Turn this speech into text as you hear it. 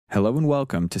Hello and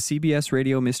welcome to CBS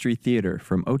Radio Mystery Theater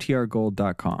from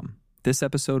OTRGold.com. This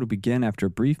episode will begin after a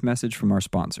brief message from our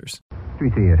sponsors. Mystery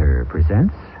Theater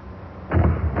presents...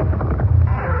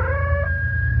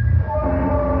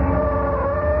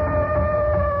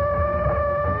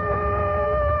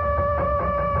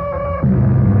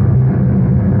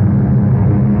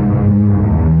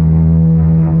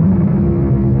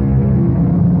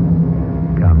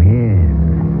 Come in.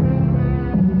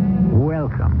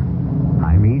 Welcome.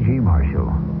 I'm E.G.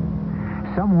 Marshall.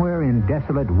 Somewhere in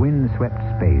desolate, wind-swept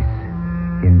space,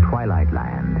 in Twilight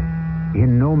Land,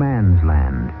 in No Man's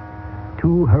Land,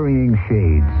 two hurrying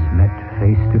shades met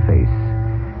face to face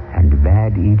and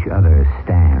bade each other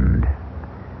stand.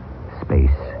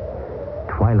 Space,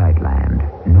 Twilight Land,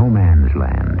 No Man's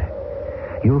Land.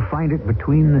 You'll find it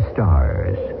between the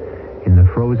stars, in the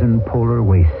frozen polar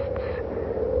wastes,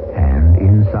 and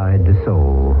inside the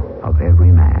soul of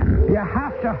every man. You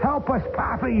have to help us,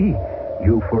 Pappy.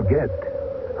 You forget.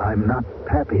 I'm not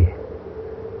Pappy.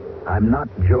 I'm not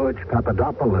George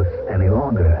Papadopoulos any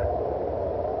longer.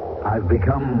 I've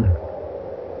become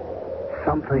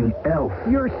something else.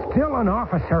 You're still an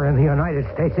officer in the United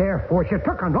States Air Force. You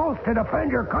took an oath to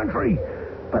defend your country.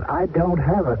 But I don't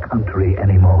have a country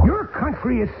anymore. Your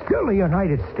country is still the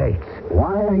United States.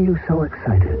 Why are you so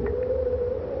excited?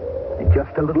 In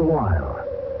just a little while,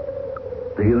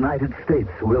 the United States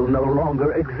will no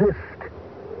longer exist.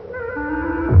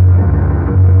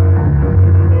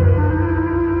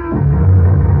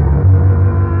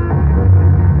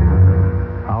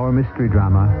 Our mystery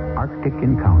drama, Arctic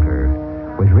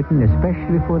Encounter, was written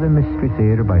especially for the Mystery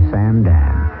Theater by Sam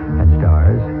Dan and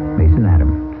stars Mason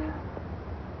Adams.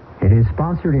 It is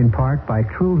sponsored in part by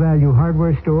True Value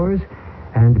Hardware Stores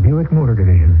and Buick Motor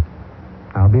Division.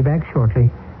 I'll be back shortly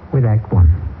with Act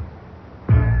One.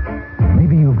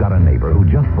 Maybe you've got a neighbor who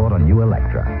just bought a new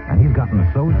Electra, and he's gotten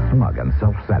so smug and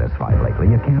self-satisfied lately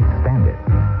you can't stand it.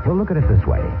 Well, look at it this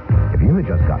way. If you had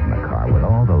just gotten a car with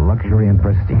all the luxury and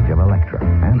prestige of Electra,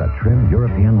 and a trim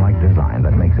European-like design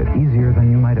that makes it easier than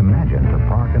you might imagine to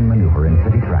park and maneuver in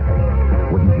city traffic,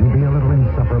 wouldn't you be a little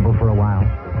insufferable for a while?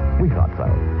 We thought so.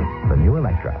 The new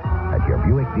Electra at your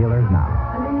Buick dealers now.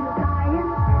 A little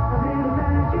science, a little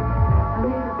magic, a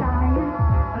little science,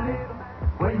 a little...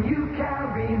 When you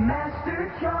carry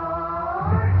Master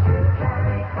Charge, you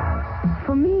carry clout.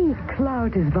 For me,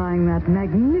 clout is buying that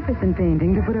magnificent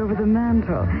painting to put over the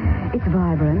mantel. It's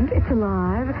vibrant, it's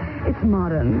alive, it's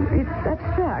modern, it's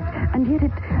abstract, and yet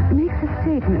it makes a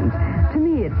statement. To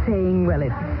me, it's saying, well,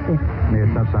 it's...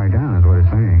 It's upside down, is what it's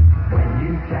saying. When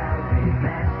you carry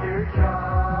Master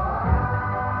Charge,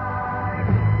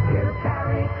 you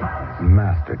carry clout.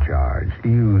 Master Charge.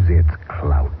 Use its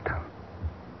clout.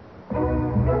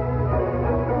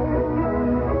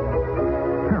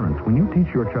 Parents, when you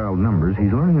teach your child numbers,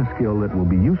 he's learning a skill that will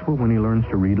be useful when he learns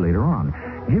to read later on.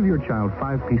 Give your child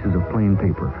 5 pieces of plain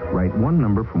paper. Write one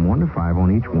number from 1 to 5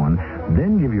 on each one.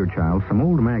 Then give your child some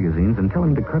old magazines and tell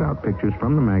him to cut out pictures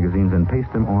from the magazines and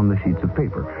paste them on the sheets of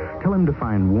paper. Tell him to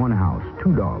find 1 house,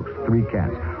 2 dogs, 3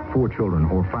 cats, 4 children,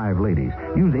 or 5 ladies.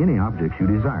 Use any objects you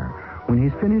desire. When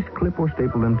he's finished, clip or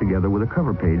staple them together with a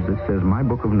cover page that says My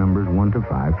Book of Numbers 1 to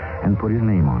 5 and put his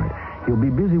name on it. He'll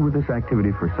be busy with this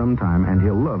activity for some time, and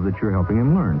he'll love that you're helping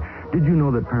him learn. Did you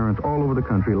know that parents all over the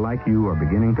country, like you, are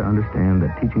beginning to understand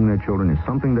that teaching their children is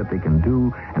something that they can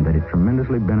do and that it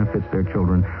tremendously benefits their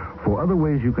children? For other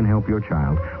ways you can help your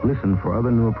child, listen for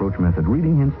other New Approach Method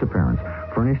reading hints to parents,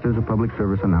 furnished as a public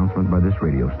service announcement by this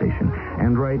radio station.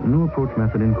 And write New Approach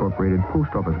Method Incorporated,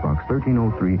 Post Office Box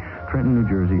 1303, Trenton, New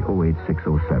Jersey,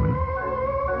 08607.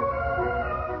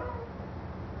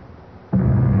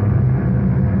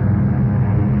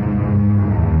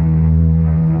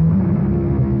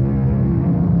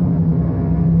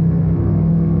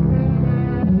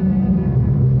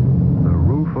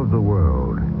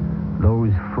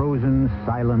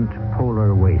 Silent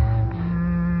polar wastes.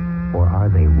 Or are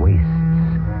they wastes?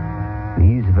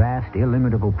 These vast,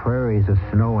 illimitable prairies of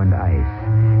snow and ice.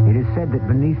 It is said that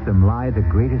beneath them lie the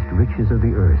greatest riches of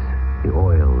the earth. The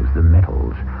oils, the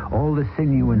metals, all the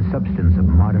sinew and substance of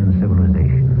modern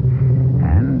civilization.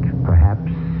 And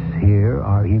perhaps here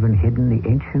are even hidden the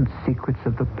ancient secrets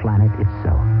of the planet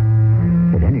itself.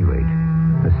 At any rate,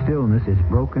 the stillness is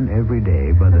broken every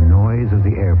day by the noise of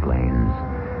the airplanes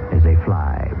as they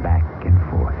fly back and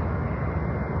forth,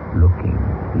 looking,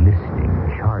 listening,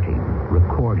 charting,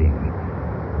 recording.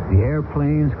 The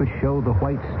airplanes which show the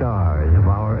white stars of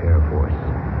our Air Force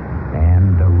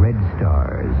and the red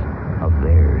stars of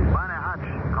theirs. Bonnie Hutch,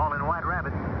 calling White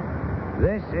Rabbit.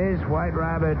 This is White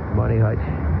Rabbit, Bunny Hutch.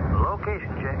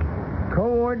 Location check.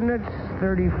 Coordinates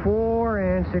 34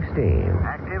 and 16.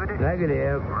 Activity?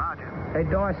 Negative. Roger. Hey,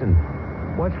 Dawson,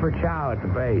 what's for chow at the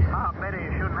base? Ah, better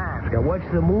you shouldn't ask. Yeah, what's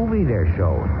the movie they're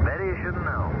showing? Better you shouldn't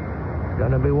know. It's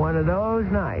gonna be one of those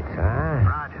nights, huh?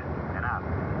 Roger. And out.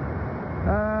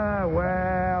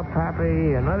 Well,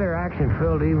 Pappy, another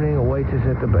action-filled evening awaits us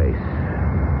at the base.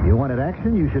 You wanted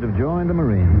action, you should have joined the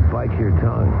Marines. Bite your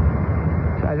tongue.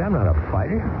 Besides, I'm not a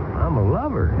fighter. I'm a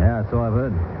lover. Yeah, so I've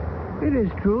heard. It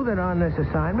is true that on this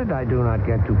assignment I do not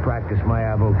get to practice my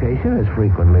avocation as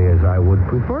frequently as I would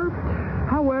prefer.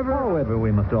 However,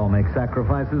 we must all make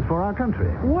sacrifices for our country.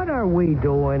 what are we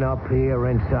doing up here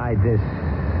inside this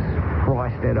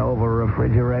frosted-over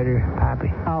refrigerator, Pappy?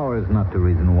 Ours not the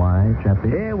reason why, Chappie.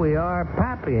 Here we are,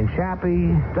 Pappy and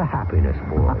Chappie, the Happiness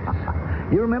Boys.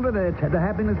 You remember the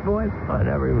Happiness Boys? I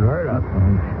never even heard of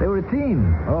them. They were a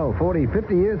team. 40,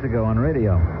 50 years ago on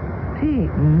radio. Gee.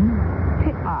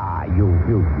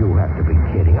 You have to be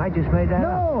kidding. I just made that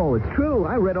up. No, it's true.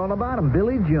 I read all about them.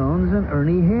 Billy Jones and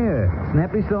Ernie Hare.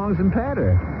 Snappy Songs and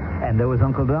Patter. And there was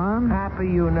Uncle Don. Happy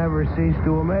you never cease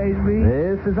to amaze me.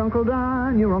 This is Uncle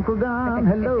Don, your Uncle Don.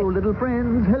 Hello, little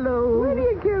friends. Hello. Where do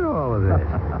you get all of this?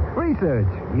 Research.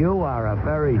 You are a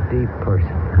very deep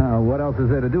person. What else is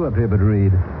there to do up here but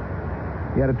read?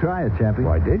 You got to try it, Chappie.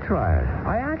 Well, I did try it.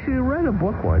 I actually read a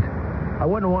book once. I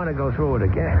wouldn't want to go through it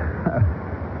again.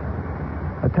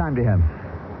 What time do you have?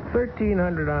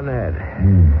 1,300 on the head.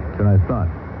 That's what I thought.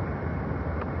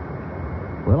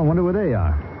 Well, I wonder where they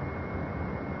are.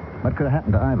 What could have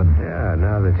happened to Ivan? Yeah,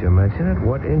 now that you mention it,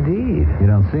 what indeed? You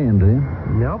don't see him, do you?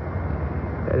 Nope.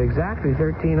 At exactly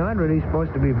 1,300, he's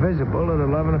supposed to be visible at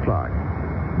 11 o'clock.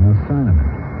 No sign of him.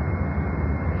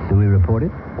 Do we report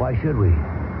it? Why should we?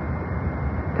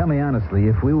 Tell me honestly,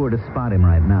 if we were to spot him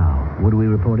right now, would we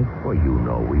report it? Well, you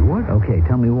know we would. Okay,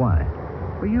 tell me why.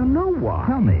 Well, you know why.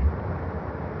 Tell me.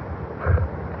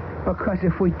 Because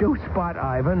if we do spot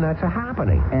Ivan, that's a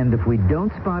happening. And if we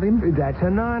don't spot him? That's a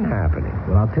non-happening.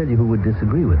 Well, I'll tell you who would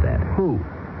disagree with that. Who?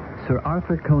 Sir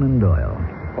Arthur Conan Doyle.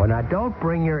 Well, now, don't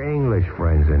bring your English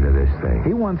friends into this thing.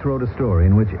 He once wrote a story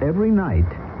in which every night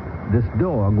this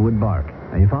dog would bark.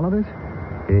 Now, you follow this?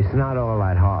 It's not all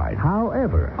that hard.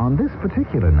 However, on this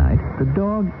particular night, the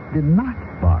dog did not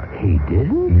bark. He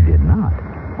didn't? He did not.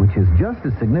 Which is just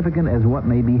as significant as what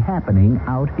may be happening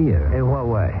out here. In what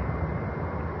way?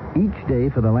 Each day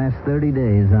for the last 30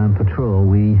 days on patrol,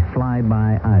 we fly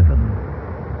by Ivan.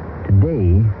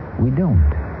 Today, we don't.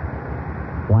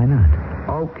 Why not?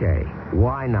 Okay,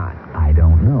 why not? I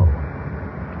don't know.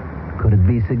 Could it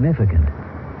be significant?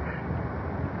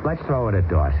 Let's throw it at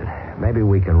Dawson. Maybe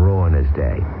we can ruin his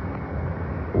day.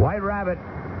 White Rabbit,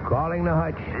 calling the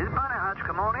hutch. This is Bunny Hutch.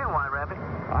 Come on in, White Rabbit.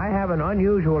 I have an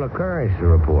unusual occurrence to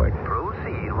report.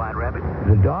 Proceed, White Rabbit.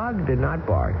 The dog did not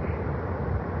bark.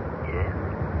 Yeah?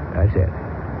 That's it.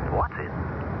 What's it?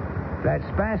 That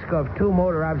Spaskov 2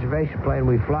 motor observation plane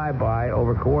we fly by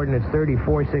over coordinates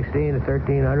 3416 to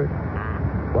 1300.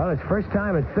 Well, it's first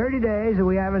time in 30 days that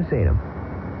we haven't seen him.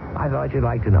 I thought you'd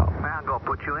like to know. I'm going to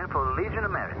put you in for the Legion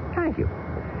of Merit. Thank you.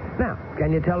 Now,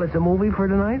 can you tell us a movie for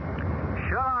tonight?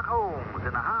 Sherlock Holmes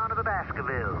in the Heart of the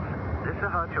Baskervilles. This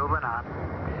is Hutch over and out.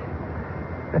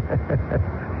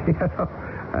 You know,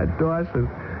 Dawson,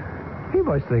 he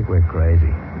must think we're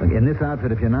crazy. Look, in this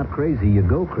outfit, if you're not crazy, you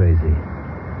go crazy.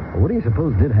 Well, what do you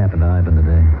suppose did happen to Ivan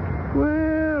today?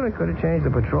 Well, they could have changed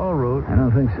the patrol route. I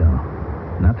don't think so.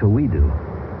 Not till we do.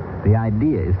 The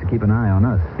idea is to keep an eye on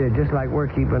us. Yeah, just like we're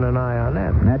keeping an eye on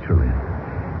them. Naturally.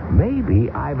 Maybe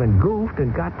Ivan goofed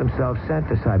and got themselves sent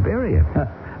to Siberia.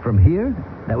 From here,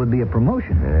 that would be a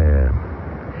promotion. Yeah.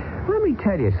 Let me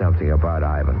tell you something about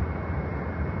Ivan.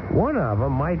 One of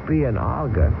them might be an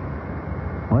Olga.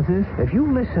 What's this? If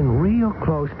you listen real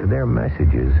close to their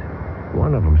messages,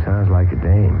 one of them sounds like a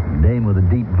dame. Dame with a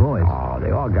deep voice. Oh,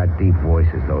 they all got deep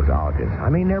voices, those Olgas. I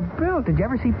mean, they're built. Did you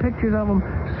ever see pictures of them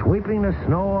sweeping the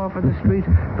snow off of the streets?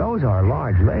 Those are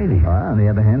large ladies. On the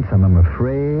other hand, some of them are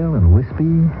frail and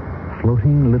wispy,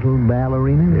 floating little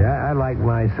ballerinas. Yeah, I like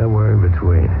mine somewhere in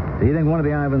between. So you think one of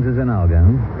the Ivans is an Olga,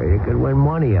 huh? You could win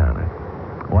money on it.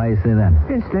 Why you say that?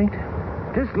 Instinct.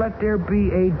 Just let there be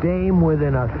a dame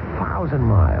within 1,000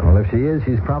 miles. Well, if she is,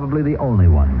 she's probably the only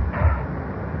one.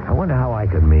 I wonder how I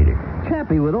could meet her.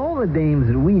 Chappie, with all the dames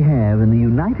that we have in the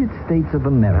United States of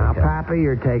America... Now, Pappy,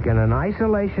 you're taking an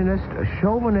isolationist, a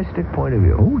chauvinistic point of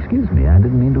view. Oh, excuse me. I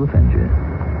didn't mean to offend you.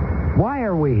 Why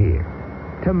are we here?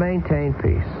 To maintain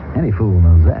peace. Any fool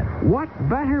knows that. What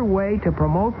better way to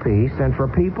promote peace than for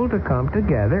people to come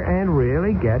together and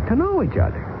really get to know each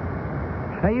other?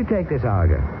 Now, you take this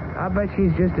Olga. I bet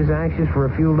she's just as anxious for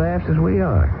a few laughs as we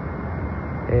are.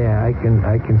 Yeah,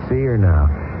 I can see her now.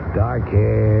 Dark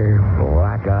hair,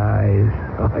 black eyes.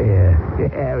 Oh, yeah.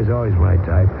 Yeah, it was always my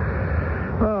type.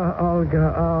 Oh,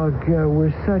 Olga,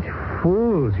 we're such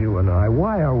fools, you and I.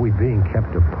 Why are we being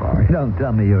kept apart? Don't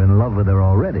tell me you're in love with her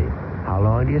already. How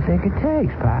long do you think it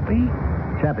takes, Pappy?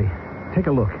 Chappie, take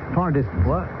a look. Far distance.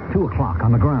 What? 2 o'clock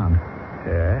on the ground.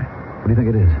 Yeah? What do you think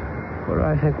it is? What do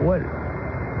I think? What?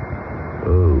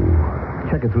 Oh.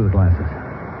 Check it through the glasses.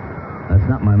 That's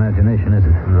not my imagination, is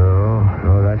it?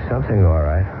 No, that's something, all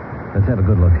right. Let's have a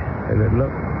good look. It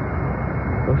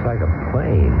looks like a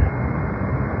plane.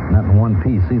 Not in one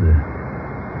piece, either.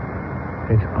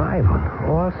 It's Ivan,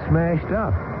 all smashed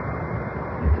up.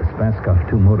 It's a Spaskov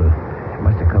 2 motor. It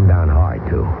must have come down hard,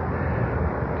 too.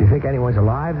 Do you think anyone's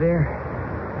alive there?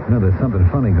 No, there's something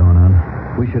funny going on.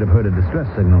 We should have heard a distress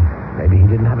signal. Maybe he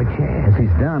didn't have a chance. If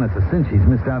he's down, it's a cinch he's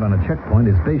missed out on a checkpoint.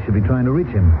 His base should be trying to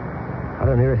reach him. I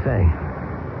don't hear a thing.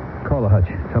 Call the hutch.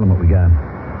 Tell him what we got.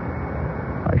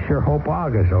 I sure hope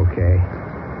Olga's okay.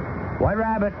 White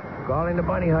Rabbit, calling the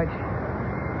Bunny Hutch.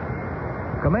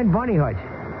 Come in, Bunny Hutch.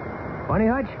 Bunny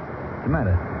Hutch? What's the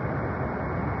matter?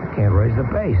 I can't raise the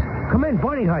bass. Come in,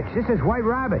 Bunny Hutch. This is White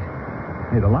Rabbit.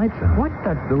 Hey, the lights are. What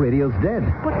the? The radio's dead.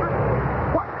 What?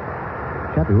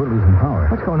 Chappie, we're losing power.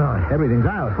 What's going on? Everything's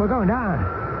out. We're going down.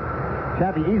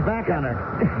 Chappie, ease back on her.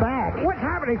 Back. What's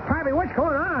happening, Pappy? What's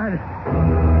going on?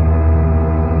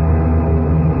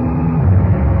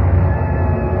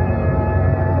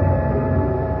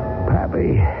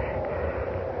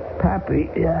 Pappy,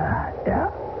 yeah.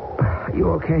 You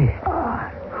okay?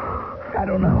 I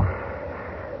don't know.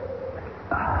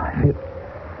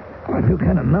 I feel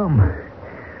kind of numb.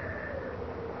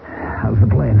 How's the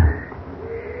plane?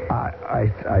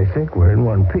 I think we're in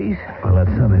one piece. Well,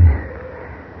 that's something.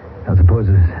 I suppose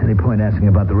there's any point asking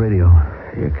about the radio.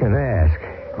 You can ask.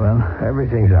 Well?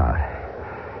 Everything's out.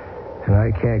 And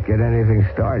I can't get anything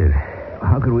started.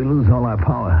 How could we lose all our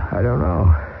power? I don't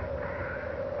know.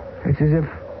 It's as if...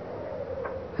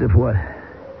 As if what?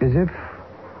 As if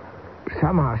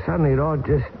somehow, suddenly, it all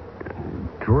just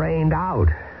drained out.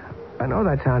 I know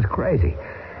that sounds crazy.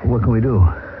 What can we do?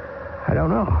 I don't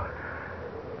know.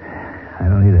 I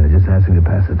don't either. Just asking to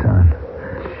pass the time.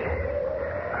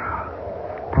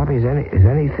 Pappy, is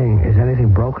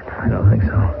anything broken? I don't think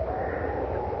so.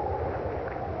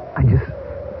 I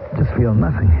just feel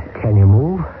nothing. Can you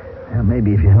move? Yeah,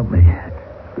 maybe if you help me.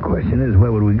 The question is,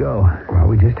 where would we go? Well,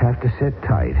 we just have to sit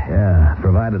tight. Yeah,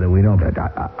 provided that we don't...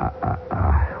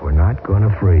 We're not going to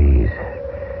freeze.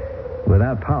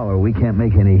 Without power, we can't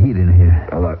make any heat in here.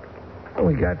 Now, look,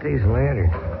 we got these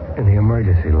lanterns in the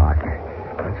emergency locker.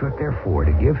 That's what they're for,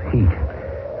 to give heat.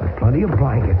 There's plenty of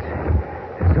blankets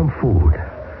and some food.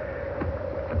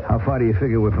 How far do you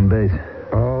figure we're from base?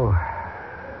 Oh,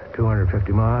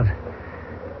 250 miles.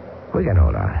 We can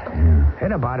hold on. Yeah.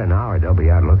 In about an hour, they'll be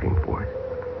out looking for us.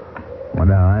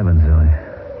 Wonder how Ivan's doing.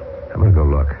 I'm going to go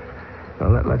look.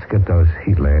 Now, let's get those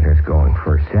heat lanterns going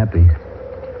first. Chappie,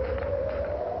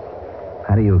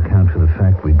 how do you account for the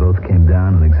fact we both came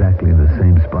down in exactly the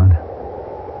same spot?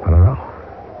 I don't know.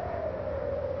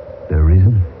 Is there a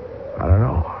reason? I don't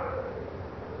know.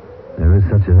 There is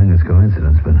such a thing as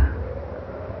coincidence, but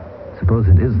suppose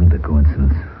it isn't a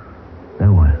coincidence.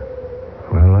 Then what?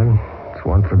 Well, then, it's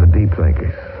one for the deep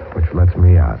thinkers, which lets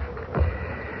me out.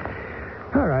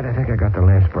 All right, I think I got the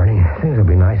lamps burning. Things will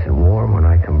be nice and warm when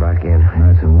I come back in.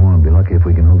 Nice and warm. Be lucky if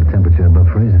we can hold the temperature above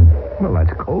freezing. Well,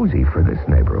 that's cozy for this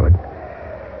neighborhood.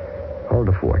 Hold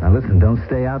the fort. Now, listen, don't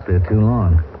stay out there too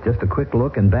long. Just a quick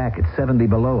look and back. It's 70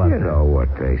 below out there. You know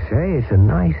what they say. It's a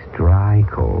nice, dry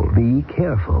cold. Be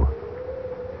careful.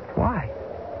 Why?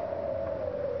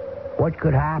 What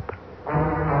could happen?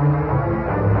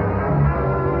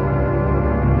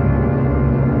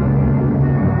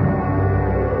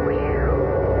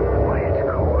 Boy, it's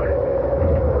cold.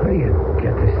 How do you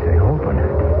get this thing open?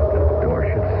 The door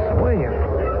should swing it.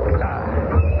 It's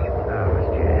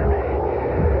jammed.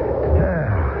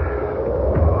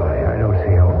 Boy, I don't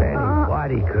see how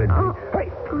anybody could be. Hey!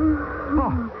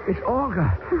 Oh, it's Olga.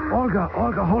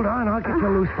 Olga, hold on. I'll get you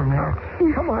loose from there.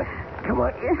 Come on.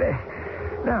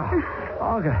 Now,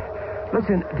 Olga,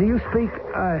 listen, do you speak,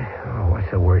 what's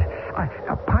the word?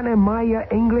 Panamaya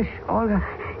English, Olga?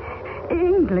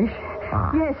 English?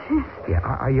 Yes. Yeah,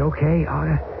 are you okay,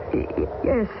 Olga?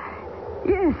 Yes.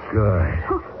 Good.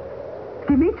 Oh,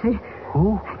 Dmitri.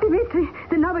 Who? Dmitri,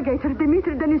 the navigator,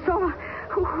 Dmitri Denisov.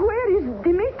 Where is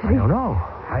Dmitri? I don't know.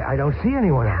 I don't see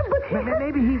anyone else. But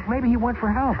maybe he went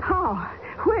for help. How?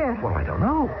 Where? Well, I don't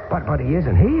know. But he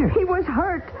isn't here. He was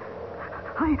hurt.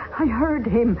 I heard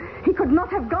him. He could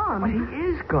not have gone. But he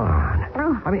is gone.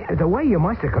 Oh. I mean, the way you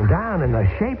must have come down and the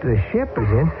shape the ship is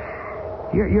in.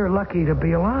 You're lucky to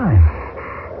be alive.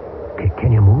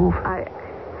 Can you move?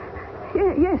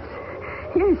 Yes.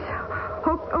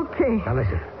 Okay. Now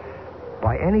listen.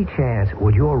 By any chance,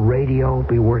 would your radio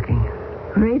be working?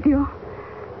 Radio?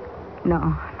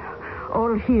 No.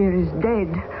 All here is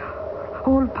dead.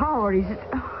 All power is,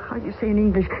 how do you say in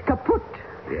English, kaput.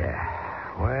 Yeah.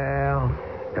 Well,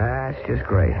 that's just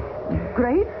great.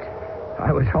 Great?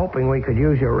 I was hoping we could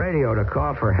use your radio to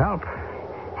call for help.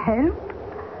 Help?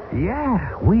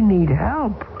 Yeah, we need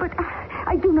help. But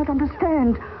I do not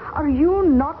understand. Are you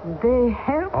not the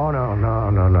help? Oh,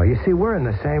 no. You see, we're in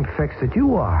the same fix that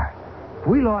you are.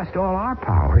 We lost all our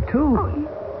power, too.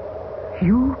 Oh,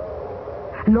 you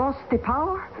lost the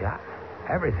power? Yeah,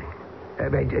 everything.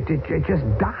 It just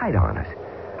died on us.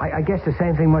 I guess the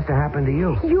same thing must have happened to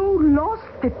you. You lost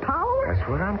the power? That's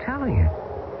what I'm telling you.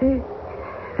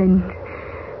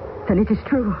 Then it is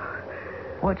true.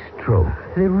 What's true?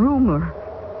 The rumor.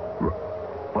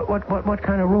 What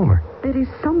kind of rumor? There is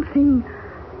something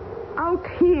out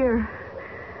here.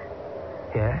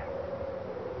 Yeah?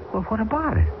 Well, what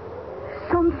about it?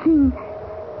 Something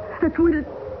that will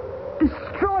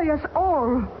destroy us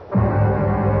all.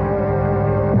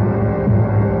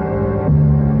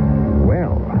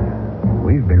 Well,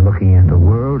 we've been looking at the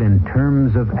world in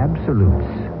terms of absolutes.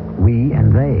 We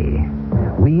and they.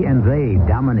 We and they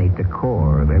dominate the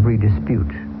core of every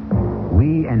dispute.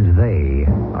 We and they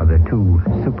are the two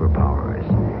superpowers.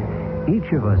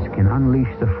 Each of us can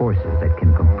unleash the forces that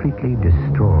can completely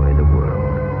destroy the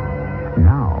world.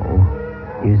 Now,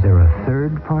 is there a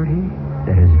third party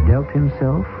that has dealt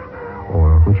himself,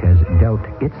 or which has dealt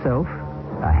itself,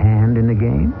 a hand in the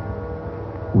game?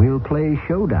 We'll play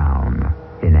Showdown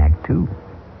in Act 2.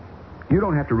 You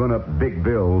don't have to run up big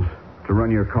bills to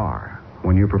run your car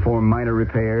when you perform minor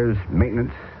repairs,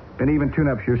 maintenance, and even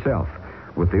tune-ups yourself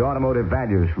with the automotive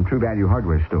values from True Value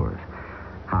hardware stores.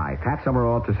 Hi, Pat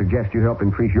Summerall to suggest you help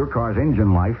increase your car's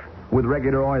engine life with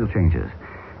regular oil changes.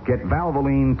 Get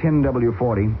Valvoline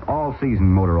 10W40 all-season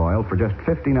motor oil for just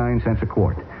 59 cents a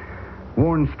quart.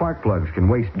 Worn spark plugs can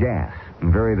waste gas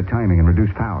and vary the timing and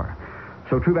reduce power.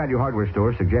 So True Value hardware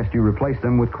stores suggest you replace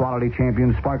them with quality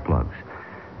Champion spark plugs.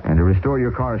 And to restore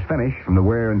your car's finish from the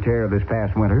wear and tear of this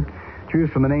past winter, choose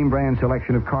from the name brand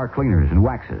selection of car cleaners and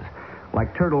waxes,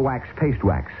 like Turtle Wax Paste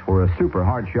Wax for a super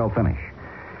hard shell finish.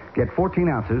 Get 14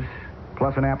 ounces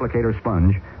plus an applicator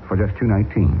sponge for just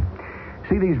 $2.19.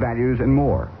 See these values and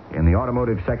more in the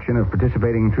automotive section of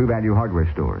participating True Value hardware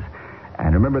stores.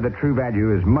 And remember that True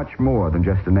Value is much more than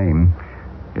just a name.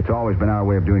 It's always been our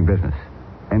way of doing business.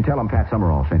 And tell them Pat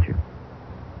Summerall sent you.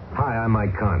 Hi, I'm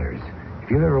Mike Connors. If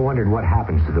you've ever wondered what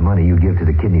happens to the money you give to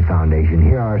the Kidney Foundation,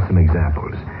 here are some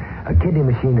examples. A kidney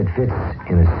machine that fits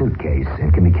in a suitcase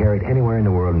and can be carried anywhere in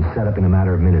the world and set up in a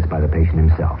matter of minutes by the patient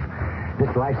himself.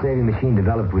 This life-saving machine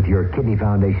developed with your Kidney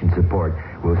Foundation support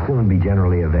will soon be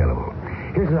generally available.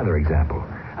 Here's another example.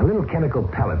 A little chemical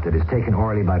pellet that is taken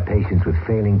orally by patients with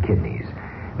failing kidneys.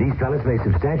 These pellets may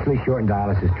substantially shorten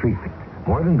dialysis treatment.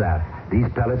 More than that, these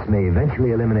pellets may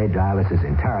eventually eliminate dialysis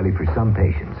entirely for some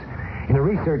patients. In a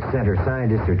research center,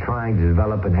 scientists are trying to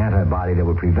develop an antibody that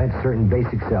will prevent certain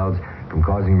basic cells from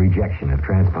causing rejection of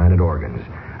transplanted organs,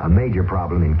 a major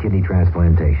problem in kidney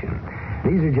transplantation.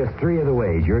 These are just 3 of the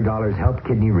ways your dollars help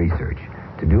kidney research.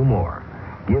 To do more,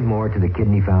 give more to the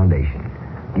Kidney Foundation.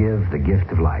 Give the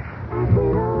gift of life.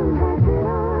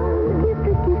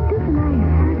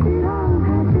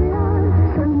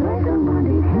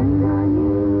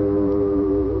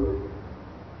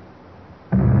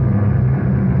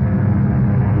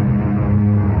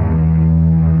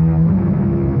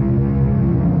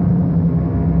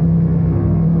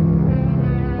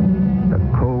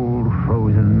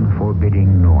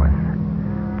 Forbidding north,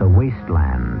 the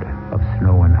wasteland of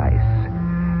snow and ice.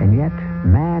 And yet,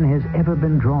 man has ever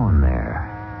been drawn there.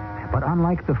 But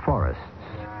unlike the forests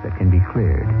that can be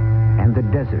cleared and the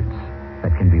deserts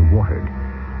that can be watered,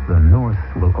 the north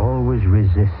will always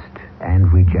resist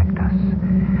and reject us.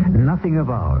 Nothing of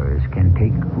ours can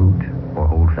take root or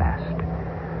hold fast.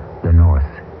 The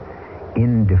north,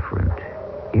 indifferent,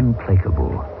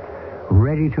 implacable,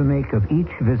 ready to make of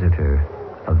each visitor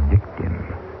a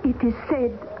victim. It is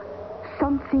said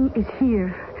something is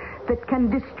here that can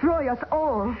destroy us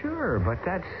all. Sure, but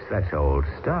that's old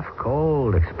stuff.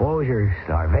 Cold, exposure,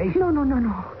 starvation.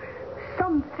 No.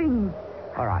 Something.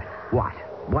 All right. What?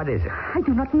 What is it? I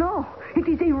do not know. It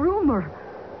is a rumor.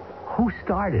 Who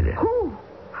started it? Who?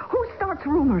 Who starts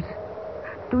rumors?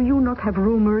 Do you not have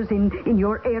rumors in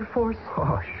your Air Force?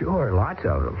 Oh, sure. Lots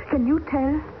of them. Can you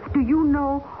tell? Do you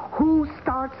know who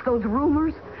starts those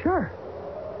rumors? Sure.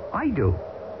 I do.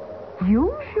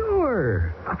 You?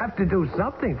 Sure. I have to do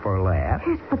something for a laugh.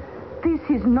 Yes, but this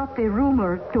is not a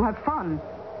rumor to have fun.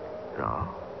 No.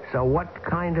 So what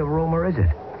kind of rumor is it?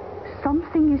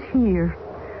 Something is here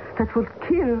that will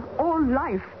kill all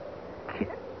life.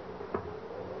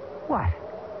 What?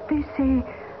 They say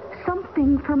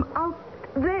something from out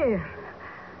there.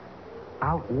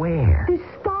 Out where? The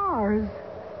stars.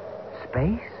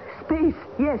 Space? Space,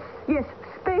 yes,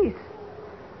 space.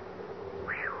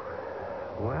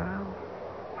 Well,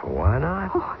 why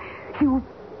not? Oh, you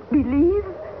believe?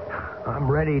 I'm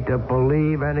ready to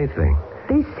believe anything.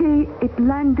 They say it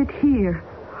landed here,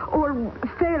 or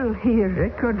fell here.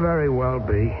 It could very well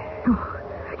be. Oh,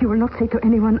 you will not say to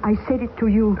anyone I said it to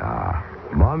you.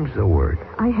 Mum's the word.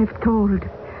 I have told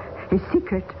a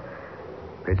secret.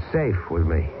 It's safe with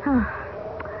me.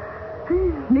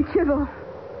 Nichevo.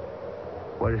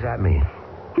 What does that mean?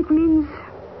 It means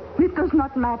it does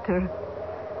not matter.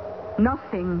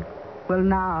 Nothing will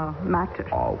now matter.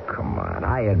 Oh, come on.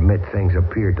 I admit things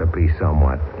appear to be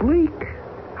somewhat bleak.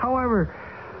 However,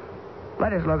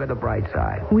 let us look at the bright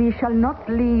side. We shall not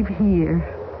leave here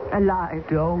alive.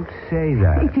 Don't say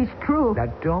that. It is true. Now,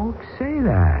 don't say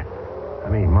that. I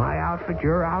mean, my outfit,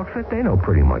 your outfit, they know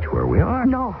pretty much where we are.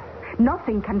 No,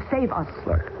 nothing can save us.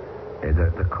 Look,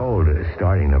 the cold is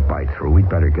starting to bite through. We'd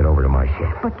better get over to my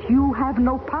ship. But you have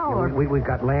no power. We've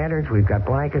got lanterns, we've got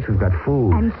blankets, we've got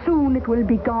food. And soon it will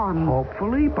be gone.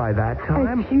 Hopefully, by that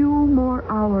time... A few more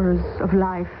hours of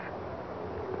life.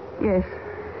 Yes,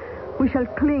 we shall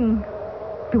cling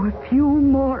to a few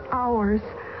more hours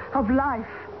of life.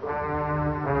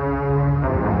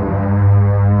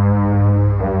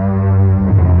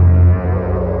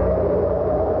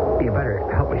 You better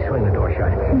help me swing the door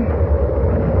shut.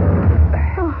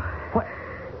 What?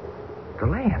 The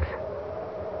lamps.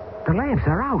 The lamps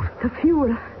are out. The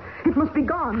fuel. It must be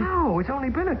gone. No, it's only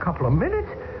been a couple of minutes,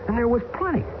 and there was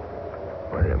plenty.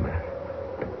 Wait a minute.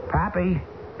 Pappy?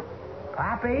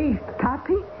 Pappy?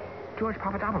 Pappy? George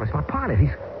Papadopoulos, my pilot.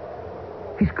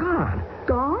 He's gone.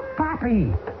 Gone?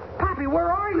 Pappy! Pappy,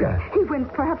 where are you? He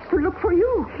went perhaps to look for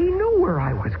you. He knew where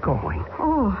I was going.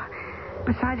 Oh.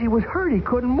 Besides, he was hurt. He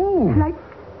couldn't move. Like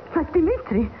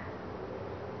Dimitri.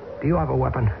 Do you have a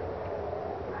weapon?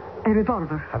 A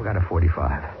revolver. I've got a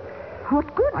 45.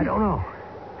 What good? I don't know.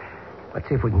 Let's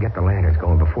see if we can get the lanterns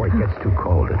going before it gets too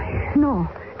cold in here. No,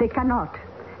 they cannot.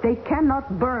 They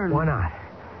cannot burn. Why not?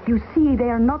 You see, they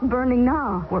are not burning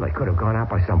now. Well, they could have gone out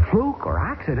by some fluke or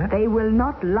accident. They will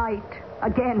not light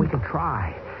again. We can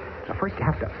try. So first you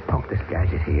have to pump this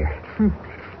gadget here.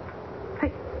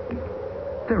 Hey,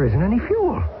 there isn't any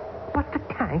fuel. But the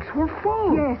tanks were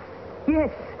full.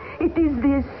 Yes. It is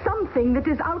the something that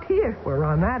is out here. We're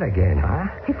on that again, huh?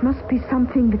 It must be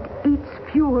something that eats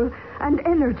fuel and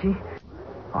energy.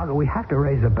 Olga, we have to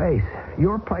raise the base.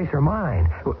 Your place or mine.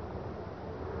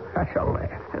 That's a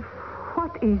laugh.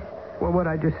 What is? Well, what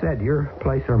I just said, your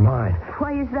place or mine.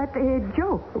 Why is that a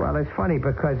joke? Well, it's funny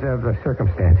because of the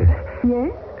circumstances.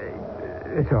 Yes?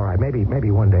 It's all right. Maybe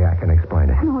one day I can explain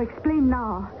it. No, explain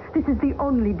now. This is the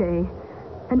only day.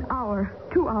 An hour,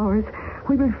 2 hours.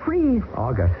 We will freeze.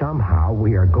 Olga, somehow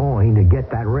we are going to get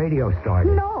that radio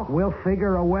started. No. We'll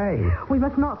figure a way. We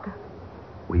must not.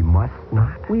 We must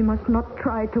not? We must not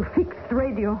try to fix the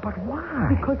radio. But why?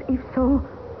 Because if so,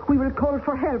 we will call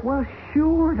for help. Well,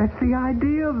 sure. That's the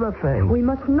idea of the thing. We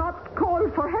must not call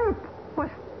for help.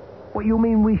 What, you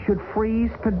mean we should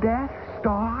freeze to death?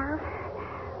 Starve?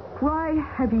 Why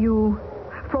have you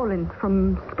fallen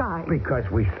from sky? Because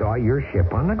we saw your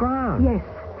ship on the ground. Yes.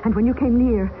 And when you came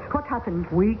near, what happened?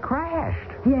 We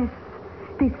crashed. Yes.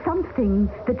 The something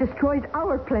that destroys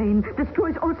our plane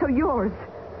destroys also yours.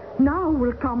 Now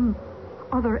will come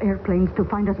other airplanes to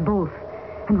find us both.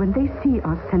 And when they see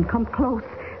us and come close,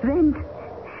 then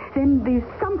the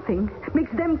something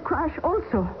makes them crash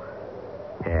also.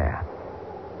 Yeah.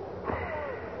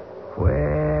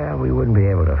 Well, we wouldn't be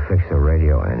able to fix the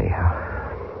radio anyhow.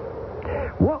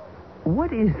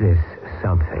 What is this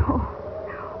something? Oh,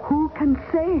 who can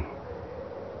say?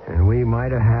 And we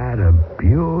might have had a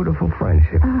beautiful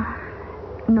friendship.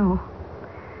 No.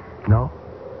 No?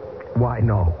 Why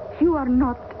no? You are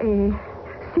not a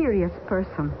serious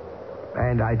person.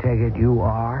 And I take it you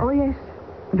are? Oh, yes.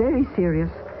 Very serious.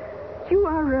 You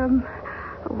are,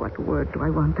 what word do I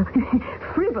want?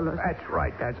 Frivolous. That's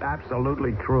right. That's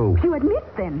absolutely true. You admit,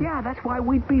 then? Yeah, that's why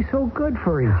we'd be so good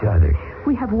for each other.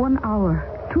 We have 1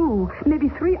 hour, 2, maybe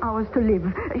 3 hours to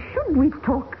live. Shouldn't we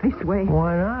talk this way?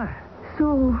 Why not?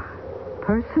 So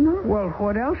personal? Well,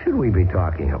 what else should we be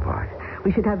talking about?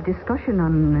 We should have discussion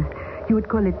on, you would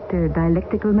call it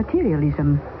dialectical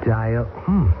materialism.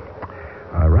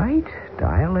 All right.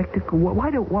 Dialectical. Why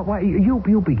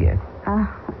you begin.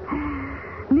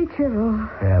 Nichevo.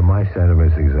 Yeah, my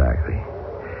sentiments exactly.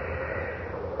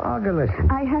 Olga, listen.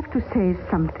 I have to say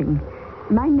something.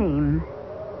 My name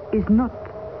is not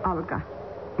Olga.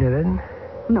 You didn't?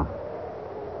 No.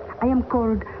 I am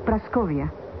called Praskovia.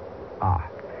 Ah.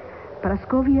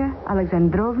 Praskovia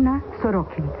Alexandrovna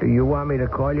Sorokin. Do you want me to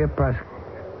call you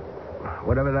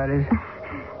whatever that is?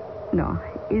 No,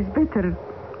 it's better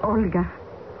Olga.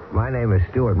 My name is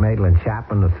Stuart Maitland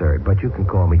Chapman III, but you can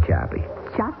call me Chappie.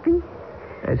 Chappie?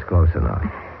 It's close enough.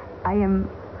 I am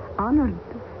honored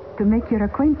to make your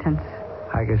acquaintance.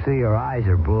 I can see your eyes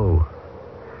are blue.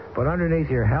 But underneath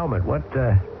your helmet, what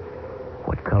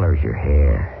color is your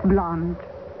hair? Blonde.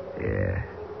 Yeah.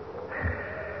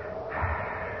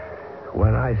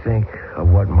 When I think of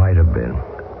what might have been.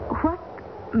 What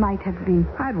might have been?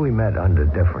 Had we met under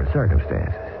different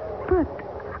circumstances. But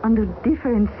under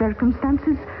different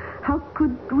circumstances, how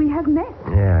could we have met?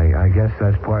 Yeah, I guess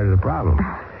that's part of the problem.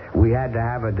 We had to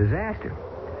have a disaster.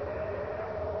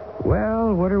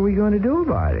 Well, what are we going to do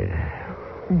about it?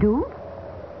 Do?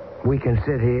 We can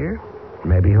sit here,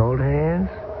 maybe hold hands,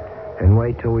 and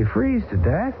wait till we freeze to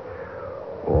death.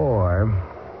 Or...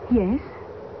 Yes.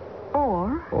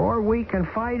 Or we can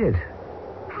fight it.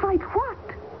 Fight what?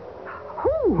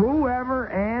 Who? Whoever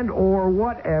and or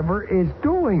whatever is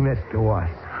doing this to us.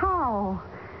 How?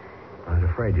 I was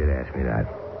afraid you'd ask me that.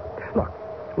 Look.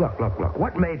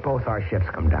 What made both our ships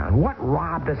come down? What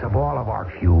robbed us of all of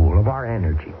our fuel, of our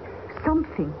energy?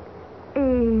 Something.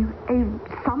 A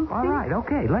something? All right,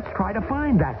 okay. Let's try to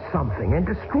find that something and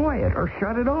destroy it or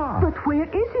shut it off. But where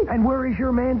is it? And where is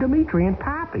your man Dmitri and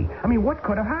Pappy? I mean, what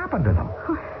could have happened to them?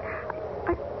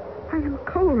 I am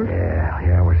cold.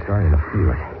 Yeah, we're starting to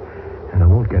feel it. And it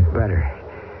won't get better.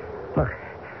 Look,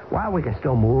 while we can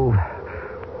still move,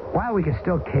 while we can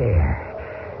still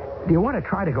care, do you want to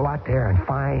try to go out there and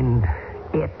find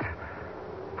it?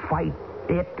 Fight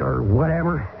it or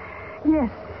whatever?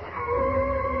 Yes.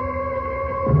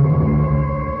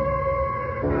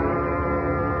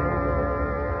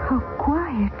 How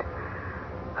quiet.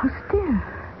 How still.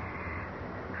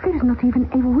 There is not even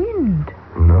a wind.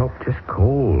 Nope, just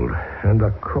cold. And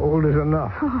the cold is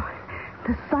enough. Oh,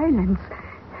 the silence.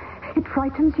 It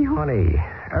frightens you? Honey,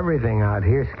 everything out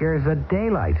here scares the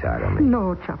daylights out of me.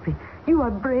 No, Choppy. You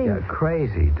are brave. Yeah,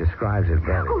 crazy describes it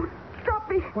better. Oh,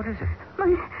 Choppy. What is it?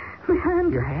 My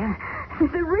hand. Your hand?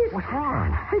 The wrist. What's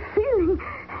wrong? I'm feeling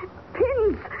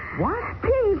pins. What?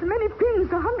 Pins, many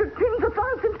pins, 100 pins,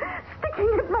 1,000,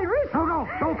 sticking at my wrist. No,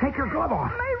 don't take your glove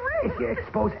off. My wrist. If you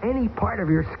expose any part of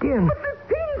your skin. But the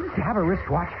pins. Do you have a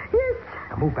wristwatch? Yes.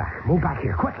 Now move back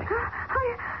here, quickly.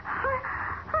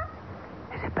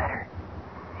 Is it better?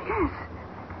 Yes.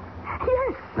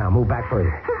 Now move back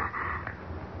further.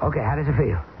 Okay, how does it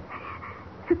feel?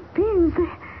 The pins,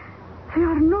 they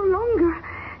are no longer.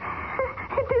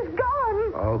 It is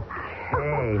gone.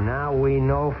 Okay, now we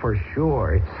know for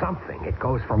sure it's something. It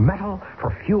goes for metal,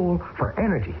 for fuel, for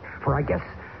energy, for I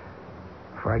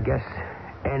guess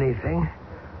anything.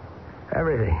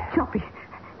 Everything. Choppy.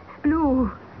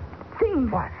 Blue.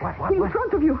 Thing. What? In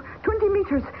front of you. 20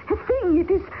 meters. A thing. It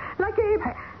is like a...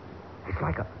 Hey, it's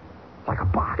like a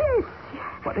box. Yes.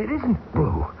 But it isn't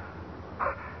blue.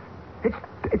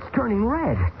 It's turning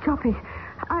red. Choppy,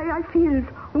 I feel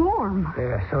warm.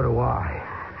 Yeah, so do I.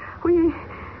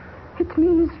 It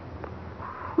means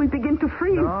we begin to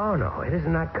freeze. No, it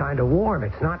isn't that kind of warm.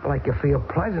 It's not like you feel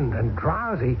pleasant and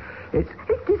drowsy. It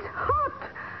is hot.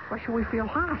 Why should we feel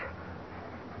hot?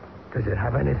 Does it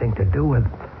have anything to do with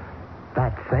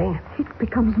that thing? It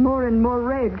becomes more and more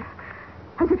red,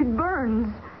 as if it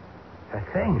burns. That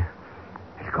thing?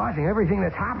 It's causing everything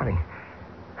that's happening.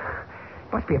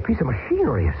 Must be a piece of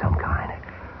machinery of some kind.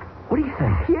 What do you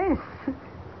think? Yes.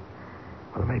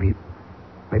 Well, maybe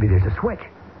there's a switch.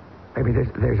 Maybe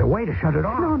there's a way to shut it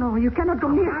off. No, you cannot go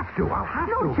near. I'll have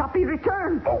to. No, Choppy,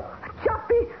 return. Oh.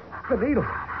 Choppy. The needle.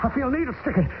 I feel needles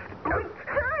sticking.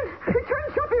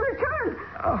 Return, Choppy, return.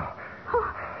 Oh.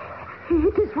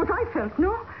 It is what I felt,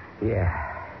 no? Yeah.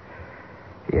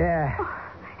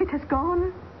 It has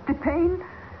gone. The pain.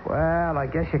 Well, I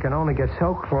guess you can only get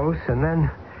so close and then...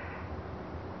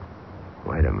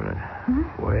 Wait a minute.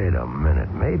 Wait a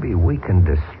minute. Maybe we can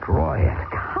destroy it.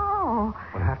 How?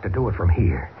 We'll have to do it from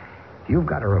here. You've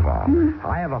got a revolver.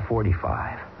 I have a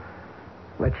 .45.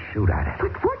 Let's shoot at it.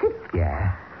 But what if...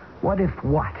 Yeah? What if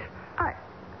what?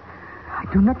 I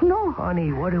do not know.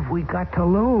 Honey, what have we got to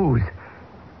lose?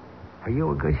 Are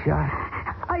you a good shot?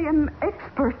 I am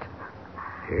expert.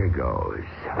 Here goes.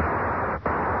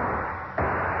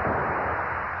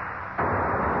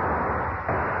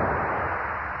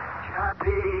 Choppy,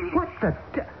 the...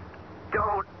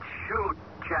 Don't shoot,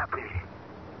 Chappie.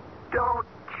 Don't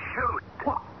shoot.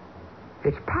 What?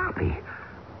 It's Pappy.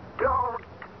 Don't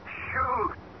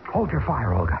shoot. Hold your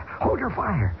fire, Olga. Hold your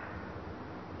fire.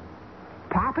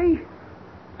 Pappy?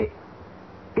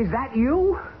 Is that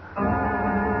you?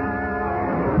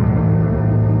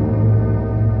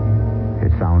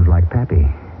 It sounds like Pappy.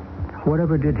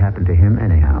 Whatever did happen to him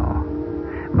anyhow.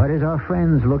 But as our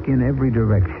friends look in every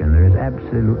direction, there is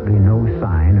absolutely no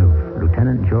sign of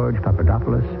Lieutenant George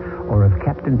Papadopoulos or of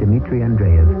Captain Dmitri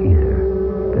Andreev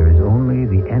either. There is only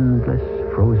the endless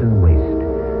frozen waste,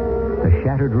 the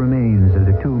shattered remains of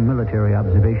the two military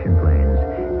observation planes,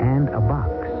 and a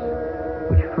box,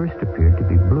 which first appeared to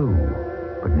be blue,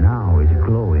 but now is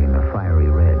glowing a fiery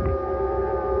red.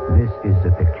 This is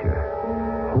the picture.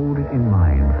 Hold it in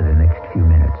mind for the next few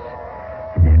minutes,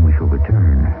 and then we shall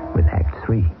return with Act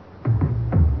 3.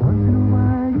 Once in a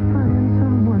while you find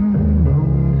someone who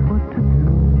knows what to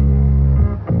do.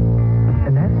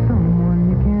 And that's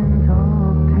someone you can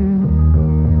talk to.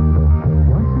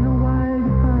 Once in a while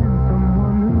you find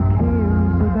someone who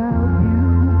cares about you.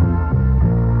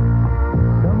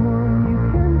 Someone you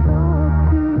can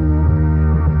talk to.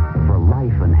 For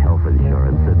life and health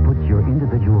insurance that puts your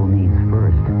individual needs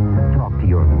first, talk to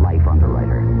your life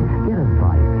underwriter. Get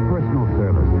advice, personal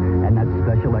service, and that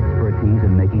special expertise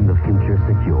in making the future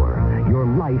secure. Your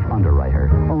life underwriter,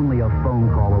 only a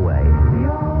phone call away. We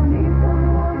all need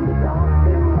someone to talk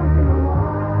to once in a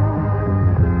while.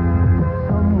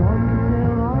 Someone to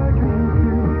tell our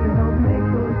dreams to help make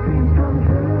those dreams come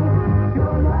true.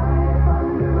 Your life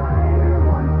underwriter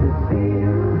wants to see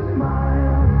you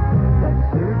smile. That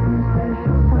certain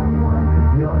special someone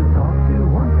you ought to talk to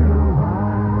once in a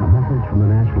while. A message from the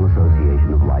National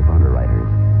Association of Life Underwriters.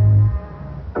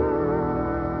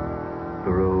 The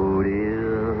road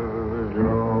is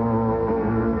long.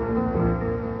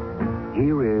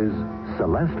 Here is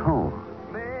Celeste Holm.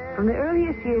 From the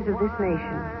earliest years of this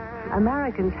nation,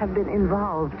 Americans have been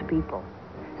involved people,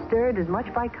 stirred as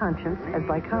much by conscience as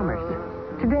by commerce.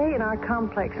 Today, in our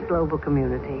complex global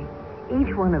community,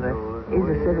 each one of us is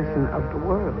a citizen of the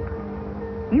world.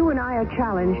 You and I are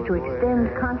challenged to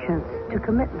extend conscience to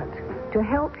commitment, to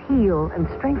help heal and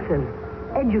strengthen,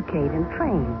 educate and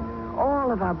train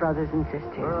all of our brothers and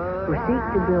sisters who seek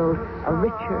to build a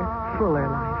richer, fuller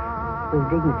life with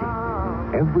dignity.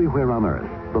 Everywhere on earth,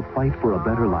 the fight for a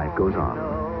better life goes on.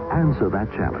 Answer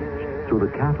that challenge through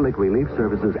the Catholic Relief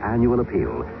Service's annual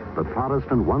appeal, the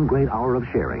Protestant One Great Hour of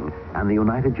Sharing, and the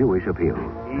United Jewish Appeal.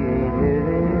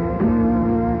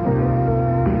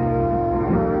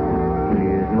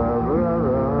 He's my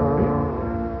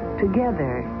brother.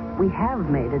 Together, we have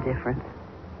made a difference.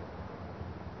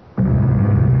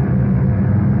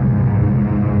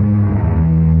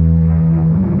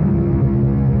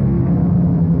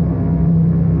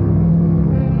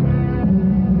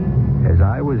 As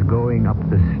I was going up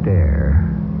the stair,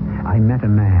 I met a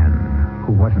man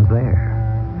who wasn't there.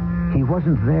 He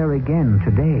wasn't there again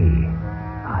today.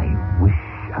 I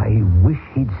wish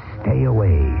he'd stay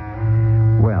away.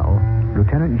 Well,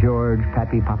 Lieutenant George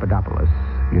Pappy Papadopoulos,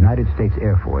 United States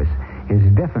Air Force, is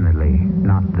definitely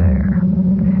not there.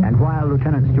 And while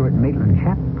Lieutenant Stuart Maitland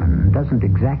Chapman doesn't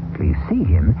exactly see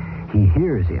him, he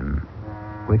hears him,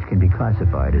 which can be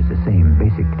classified as the same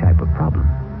basic type of problem.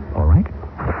 All right?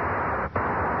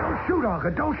 Don't shoot,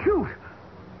 Olga. Don't shoot.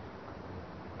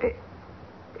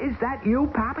 Is that you,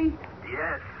 Pappy?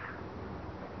 Yes.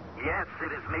 Yes,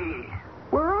 it is me.